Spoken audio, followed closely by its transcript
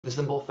The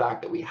simple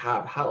fact that we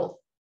have health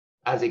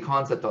as a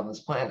concept on this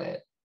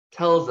planet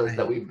tells us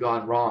that Right. we've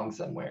gone wrong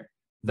somewhere,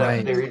 that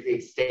Right. there is a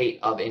state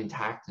of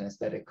intactness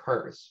that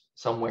occurs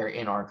somewhere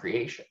in our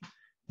creation.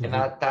 And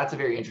Hmm. that's a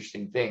very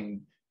interesting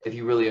thing. If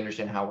you really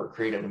understand how we're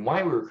created and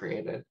why we were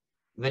created,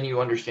 then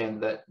you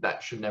understand that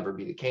that should never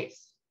be the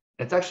case.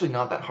 And it's actually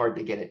not that hard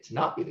to get it to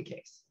not be the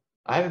case.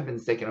 I haven't been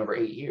sick in over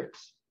 8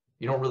 years.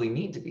 You don't really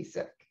need to be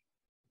sick.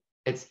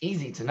 It's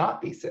easy to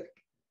not be sick.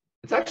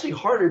 It's actually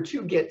harder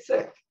to get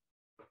sick.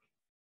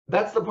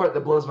 That's the part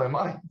that blows my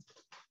mind.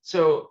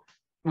 So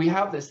we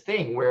have this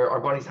thing where our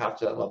bodies have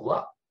to level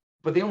up,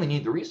 but they only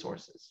need the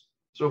resources.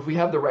 So if we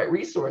have the right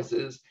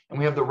resources and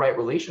we have the right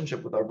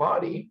relationship with our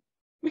body,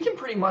 we can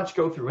pretty much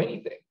go through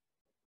anything,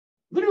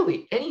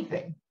 literally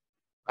anything.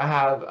 I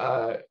have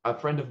a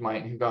friend of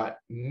mine who got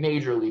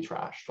majorly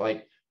trashed.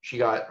 Like, she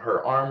got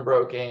her arm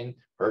broken,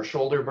 her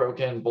shoulder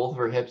broken, both of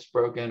her hips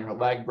broken, her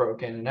leg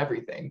broken, and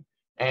everything.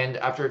 And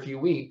after a few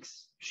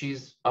weeks,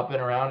 she's up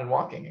and around and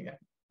walking again.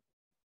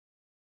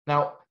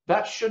 Now,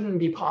 that shouldn't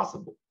be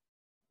possible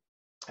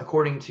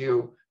according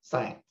to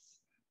science,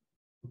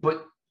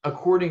 but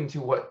according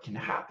to what can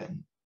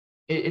happen,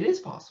 it is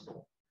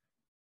possible.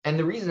 And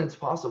the reason it's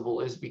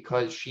possible is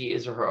because she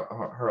is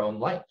her own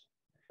light.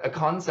 A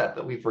concept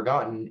that we've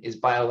forgotten is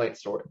biolight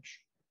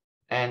storage.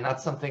 And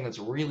that's something that's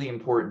really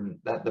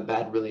important that the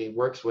bed really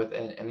works with.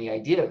 And the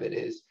idea of it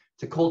is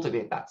to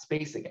cultivate that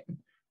space again,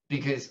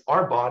 because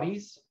our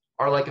bodies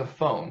are like a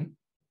phone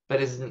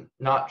that is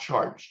not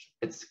charged.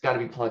 It's got to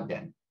be plugged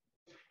in.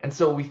 And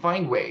so we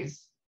find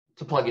ways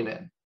to plug it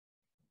in.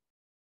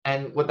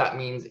 And what that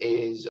means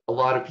is a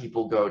lot of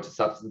people go to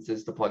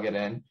substances to plug it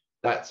in.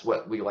 That's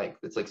what we like.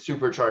 It's like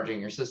supercharging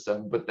your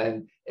system, but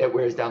then it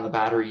wears down the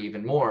battery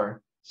even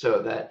more so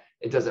that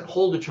it doesn't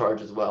hold a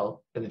charge as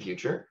well in the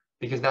future,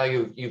 because now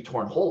you've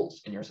torn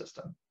holes in your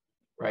system,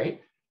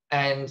 right?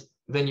 And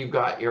then you've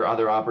got your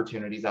other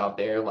opportunities out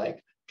there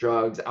like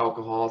drugs,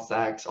 alcohol,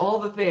 sex, all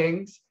the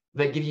things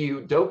that give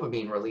you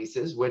dopamine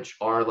releases, which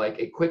are like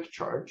a quick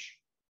charge.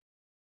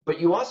 But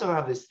you also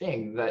have this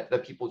thing that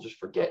people just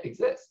forget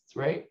exists,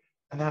 right?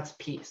 And that's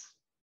peace.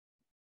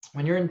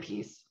 When you're in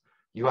peace,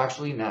 you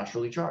actually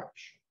naturally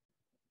charge.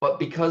 But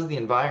because the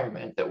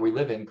environment that we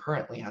live in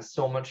currently has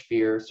so much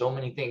fear, so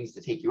many things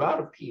to take you out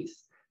of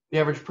peace, the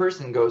average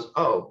person goes,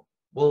 oh,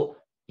 well,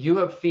 you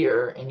have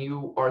fear and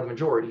you are the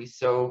majority,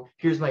 so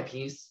here's my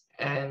peace,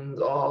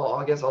 and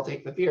I guess I'll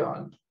take the fear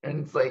on.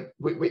 And it's like,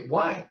 wait,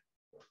 why?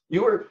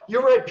 You're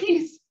at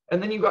peace,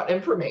 and then you got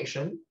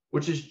information,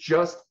 which is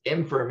just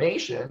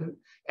information,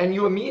 and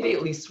you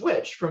immediately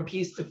switch from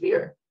peace to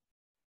fear.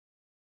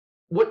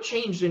 What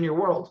changed in your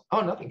world?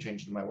 Oh, nothing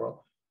changed in my world.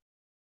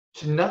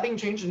 So nothing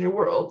changed in your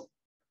world,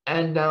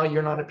 and now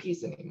you're not at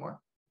peace anymore.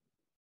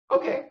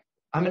 Okay,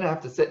 I'm gonna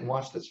have to sit and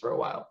watch this for a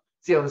while,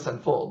 see how this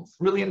unfolds,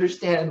 really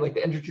understand like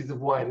the intricacies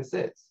of why this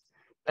is.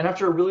 And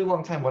after a really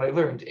long time, what I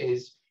learned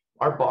is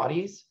our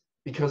bodies,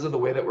 because of the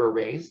way that we're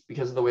raised,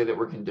 because of the way that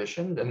we're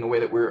conditioned, and the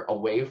way that we're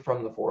away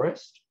from the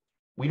forest,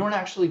 we don't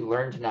actually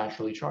learn to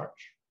naturally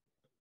charge.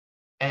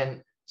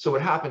 And so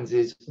what happens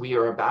is we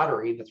are a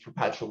battery that's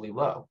perpetually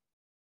low.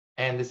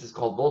 And this is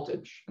called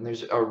voltage. And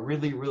there's a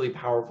really, really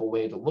powerful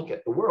way to look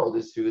at the world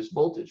is through this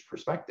voltage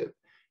perspective.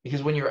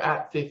 Because when you're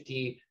at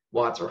 50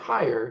 watts or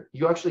higher,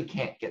 you actually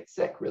can't get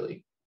sick,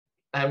 really.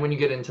 And when you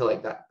get into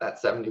like that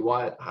 70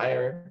 watt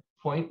higher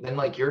point, then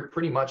like you're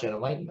pretty much in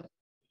enlightenment.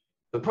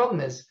 The problem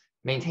is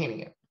maintaining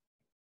it.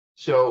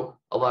 So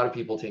a lot of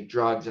people take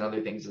drugs and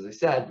other things, as I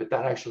said, but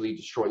that actually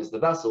destroys the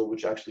vessel,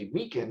 which actually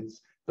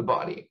weakens the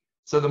body.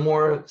 So the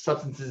more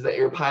substances that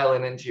you're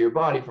piling into your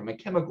body from a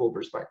chemical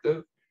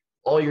perspective,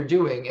 all you're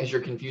doing is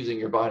you're confusing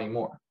your body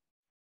more.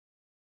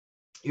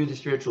 You, the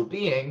spiritual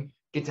being,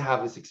 get to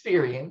have this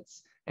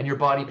experience, and your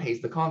body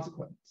pays the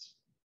consequence.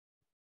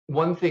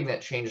 One thing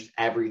that changed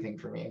everything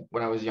for me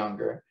when I was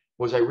younger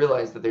was I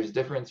realized that there's a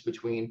difference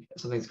between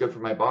if something's good for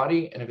my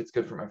body and if it's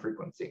good for my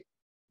frequency.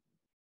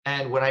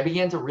 And when I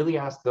began to really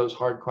ask those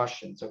hard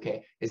questions,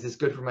 okay, is this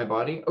good for my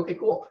body? Okay,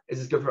 cool. Is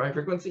this good for my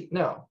frequency?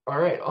 No. All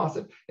right,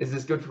 awesome. Is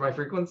this good for my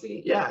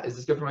frequency? Yeah. Is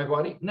this good for my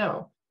body?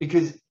 No.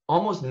 Because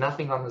almost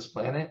nothing on this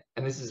planet,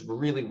 and this is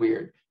really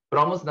weird, but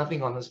almost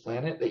nothing on this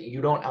planet that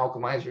you don't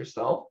alchemize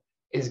yourself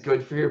is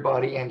good for your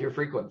body and your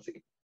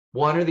frequency.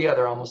 One or the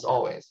other, almost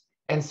always.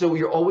 And so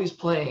you're always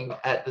playing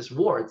at this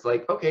war. It's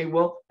like, okay,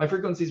 well, my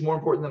frequency is more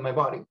important than my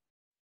body.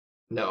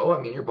 No,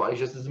 I mean, your body's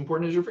just as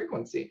important as your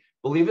frequency.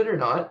 Believe it or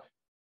not,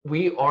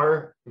 we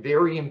are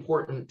very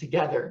important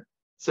together.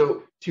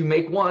 So to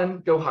make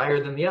one go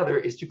higher than the other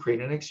is to create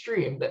an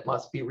extreme that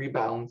must be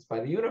rebalanced by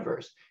the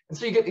universe. And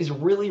so you get these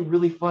really,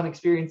 really fun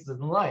experiences in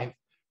life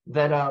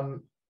that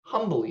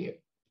humble you,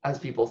 as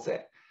people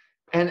say.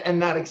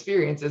 And that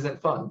experience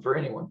isn't fun for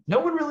anyone. No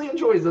one really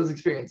enjoys those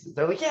experiences.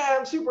 They're like, yeah,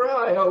 I'm super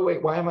high. Oh,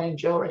 wait, why am I in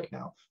jail right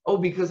now? Oh,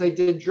 because I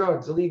did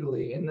drugs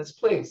illegally in this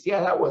place.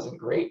 Yeah, that wasn't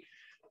great.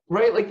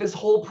 Right? Like this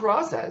whole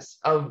process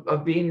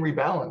of being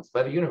rebalanced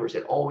by the universe,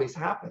 it always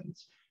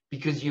happens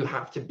because you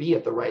have to be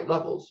at the right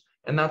levels.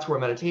 And that's where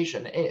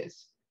meditation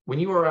is. When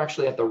you are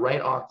actually at the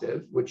right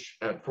octave, which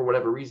for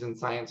whatever reason,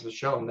 science has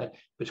shown that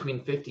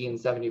between 50 and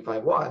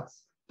 75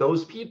 watts,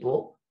 those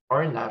people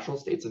are in natural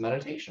states of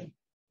meditation.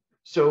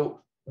 So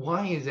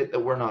why is it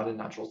that we're not in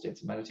natural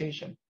states of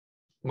meditation?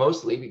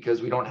 Mostly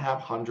because we don't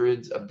have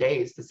hundreds of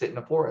days to sit in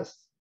a forest.